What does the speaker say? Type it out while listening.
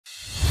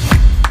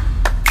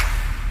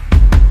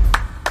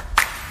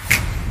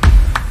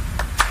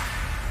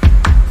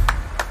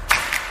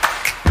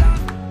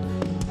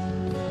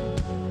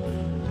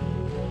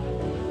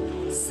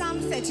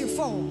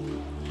34.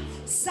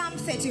 Psalm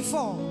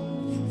 34,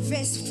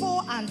 verse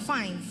 4 and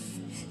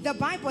 5. The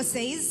Bible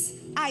says,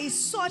 I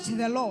sought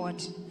the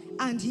Lord,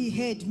 and he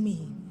heard me,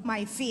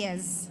 my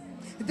fears.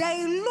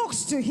 They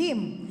looked to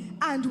him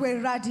and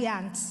were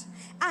radiant,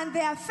 and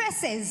their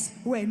faces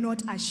were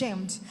not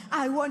ashamed.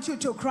 I want you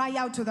to cry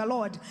out to the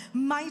Lord,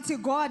 mighty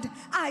God,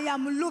 I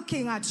am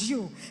looking at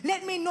you.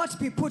 Let me not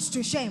be put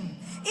to shame.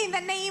 In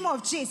the name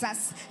of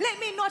Jesus, let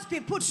me not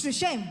be put to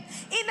shame.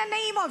 In the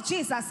name of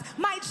Jesus,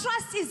 my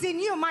trust is in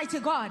you,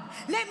 mighty God.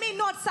 Let me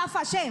not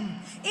suffer shame.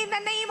 In the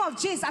name of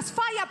Jesus,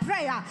 fire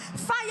prayer,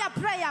 fire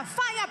prayer,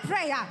 fire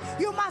prayer.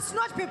 You must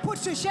not be put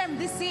to shame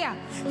this year.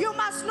 You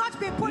must not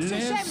be put to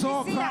shame this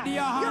year.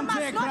 You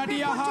must not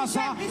be put to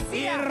shame this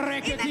year.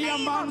 In the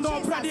name of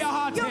Jesus,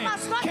 you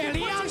must not be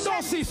put to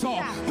shame this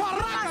year. You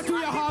must not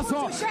be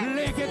put to shame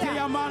this year.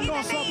 In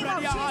the name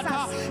of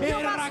Jesus, you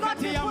must not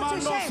be put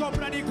to shame.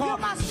 You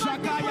must not be put to shame. You must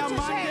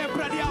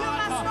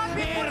not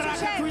be put to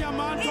shame.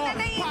 In the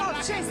name of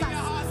Jesus,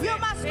 you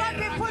must not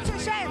be put to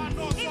shame.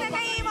 In the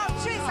name of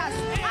Jesus,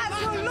 as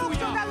you look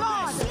to the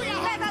Lord,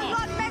 may the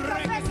Lord make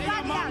your face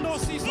radiant.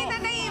 In the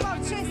name of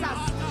Jesus,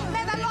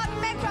 may the Lord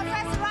make your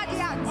face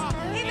radiant.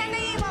 In the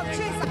name of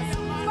Jesus,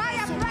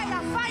 fire prayer,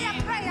 fire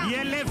prayer.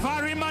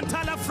 Yelevari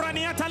mantala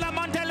frania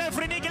talamandele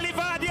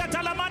frinigilivadia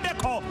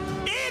talamandeko.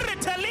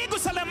 Irteligu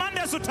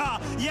salamande suta.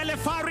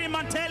 Yelevari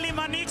manteli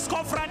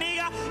manixko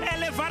franiga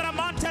elevara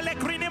mantele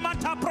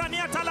crinimanta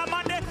prania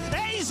talamande.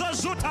 Eizo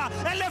zuta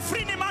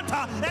elefrini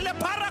manta ele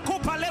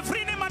parakupa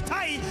lefrini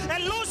matai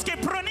eluski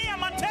pronia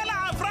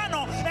mantela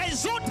avrano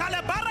ezuta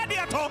le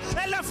baradiato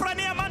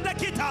elefrania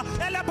mandekita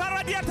ele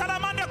baradiata la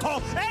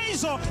mandeko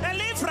eizo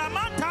elifra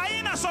manta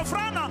ina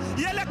sofrana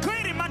yele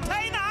kwiri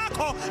mantaina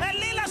ako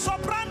elila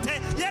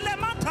soprante yele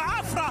manta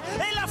afra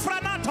ela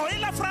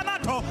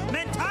franato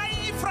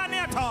mentai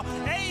franiato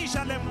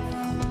eija le.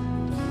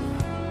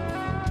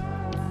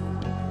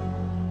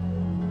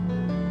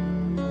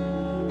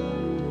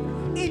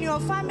 In your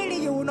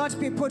family, you will not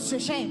be put to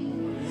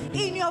shame.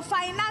 In your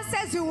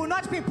finances, you will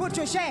not be put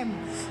to shame.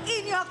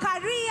 In your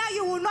career,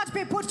 you will not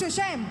be put to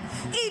shame.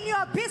 In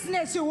your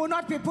business, you will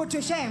not be put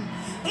to shame.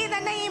 In the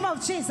name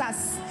of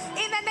Jesus.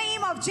 In the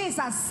name of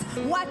Jesus.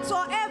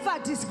 Whatsoever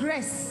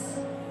disgrace,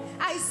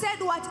 I said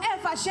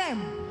whatever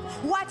shame,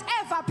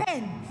 whatever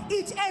pain,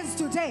 it ends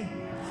today.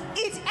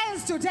 It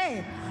ends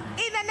today.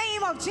 In the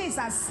name of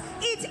Jesus,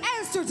 it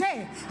ends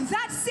today.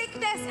 That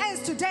sickness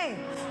ends today.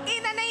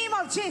 In the name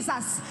of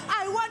Jesus,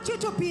 I want you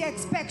to be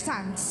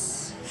expectant.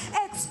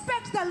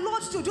 Expect the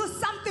Lord to do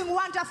something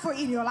wonderful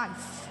in your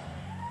life.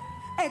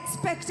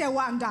 Expect a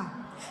wonder.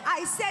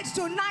 I said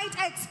tonight,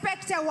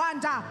 expect a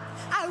wonder.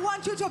 I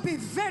want you to be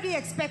very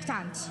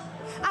expectant.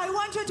 I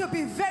want you to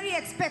be very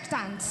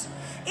expectant.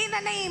 In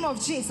the name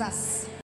of Jesus.